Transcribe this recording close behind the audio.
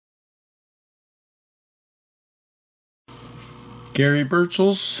Gary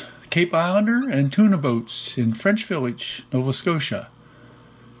Birchel's Cape Islander and tuna boats in French Village, Nova Scotia.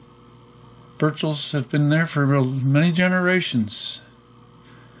 Birchels have been there for many generations.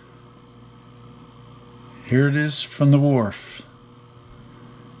 Here it is from the wharf.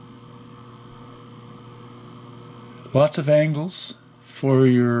 Lots of angles for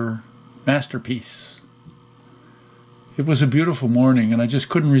your masterpiece. It was a beautiful morning and I just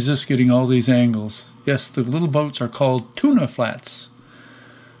couldn't resist getting all these angles. Yes, the little boats are called tuna flats.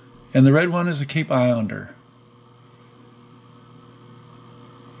 And the red one is a Cape Islander.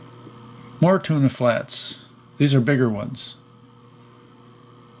 More tuna flats. These are bigger ones.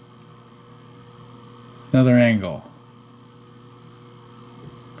 Another angle.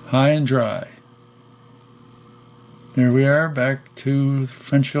 High and dry. There we are, back to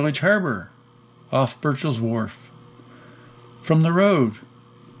French Village Harbor, off Birchel's Wharf. From the road.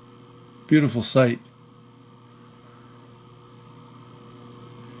 Beautiful sight.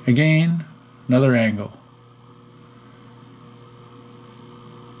 Again, another angle.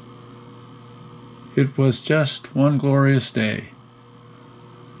 It was just one glorious day.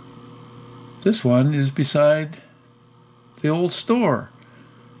 This one is beside the old store,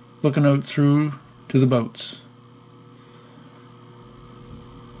 looking out through to the boats.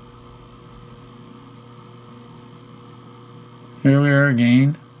 Here we are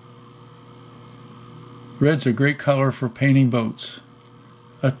again. Red's a great color for painting boats.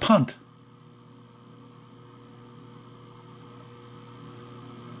 A punt.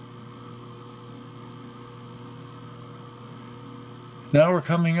 Now we're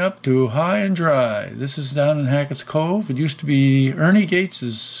coming up to High and Dry. This is down in Hackett's Cove. It used to be Ernie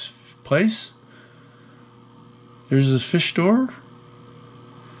Gates's place. There's his fish store.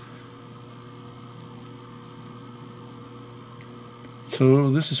 So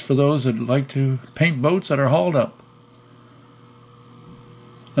this is for those that like to paint boats that are hauled up.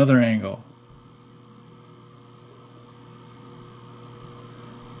 Another angle.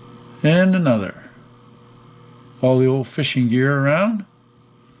 And another. All the old fishing gear around.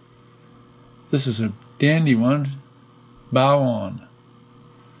 This is a dandy one. Bow on.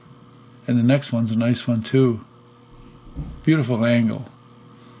 And the next one's a nice one too. Beautiful angle.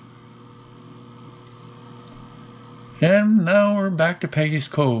 And now we're back to Peggy's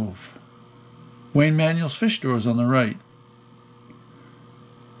Cove. Wayne Manuel's fish store is on the right.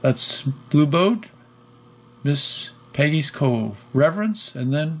 That's Blue Boat, Miss Peggy's Cove, Reverence,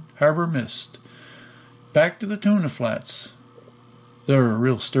 and then Harbor Mist. Back to the tuna flats. They're a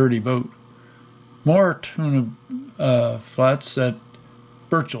real sturdy boat. More tuna flats at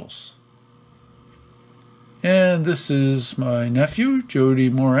Birchel's. And this is my nephew,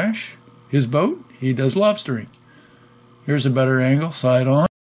 Jody Morash. His boat, he does lobstering. Here's a better angle, side on.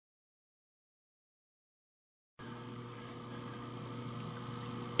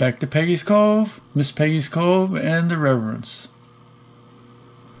 Back to Peggy's Cove, Miss Peggy's Cove, and the Reverence.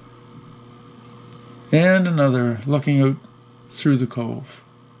 And another looking out through the cove.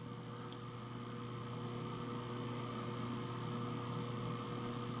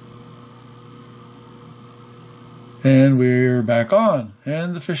 And we're back on.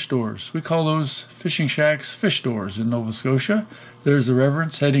 And the fish stores. We call those fishing shacks fish stores in Nova Scotia. There's the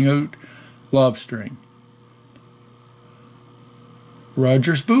Reverence heading out lobstering.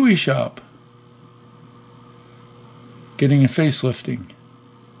 Roger's Buoy Shop. Getting a facelifting.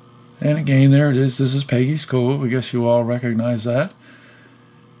 And again, there it is. This is Peggy's Cove. I guess you all recognize that.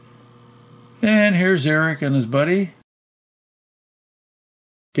 And here's Eric and his buddy.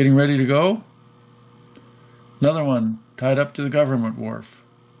 Getting ready to go. Another one tied up to the government wharf.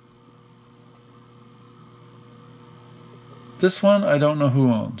 This one, I don't know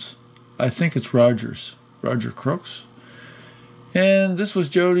who owns. I think it's Roger's. Roger Crooks. And this was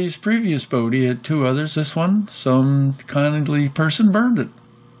Jody's previous boat. He had two others. This one, some kindly person burned it.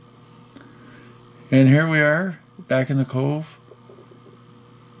 And here we are, back in the cove.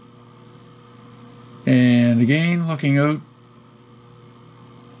 And again, looking out,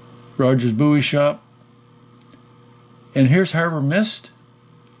 Roger's Buoy Shop. And here's Harbor Mist.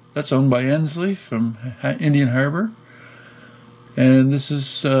 That's owned by Ensley from Indian Harbor. And this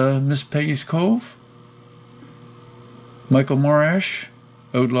is Miss Peggy's Cove. Michael Morash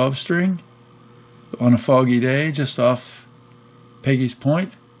out lobstering on a foggy day just off Peggy's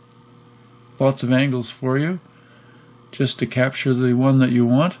Point. Lots of angles for you just to capture the one that you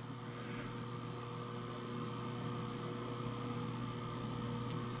want.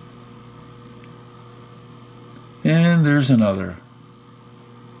 And there's another.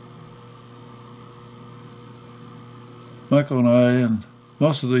 Michael and I and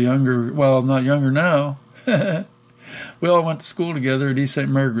most of the younger, well, not younger now, We all went to school together at East St.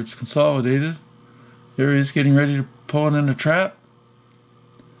 Margaret's Consolidated. There he is getting ready to pull in a trap.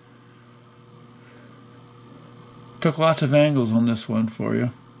 Took lots of angles on this one for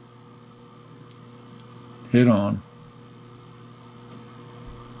you. Hit on.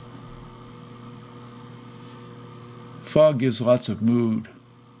 Fog gives lots of mood.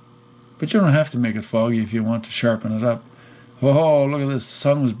 But you don't have to make it foggy if you want to sharpen it up. Oh, look at this. The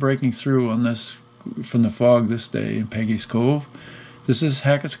sun was breaking through on this from the fog this day in Peggy's Cove. This is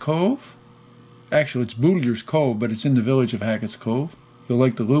Hackett's Cove. Actually, it's Boodler's Cove, but it's in the village of Hackett's Cove. You'll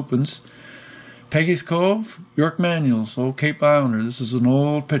like the lupins. Peggy's Cove, York Manuals, old Cape Islander. This is an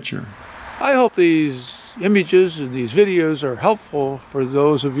old picture. I hope these images and these videos are helpful for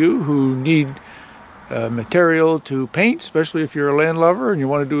those of you who need material to paint, especially if you're a land lover and you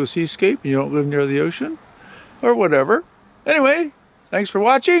want to do a seascape and you don't live near the ocean or whatever. Anyway, thanks for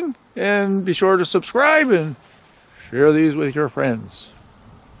watching, and be sure to subscribe and share these with your friends.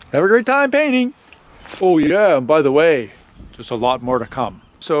 Have a great time painting. Oh yeah, and by the way, just a lot more to come.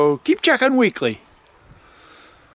 So keep checking weekly.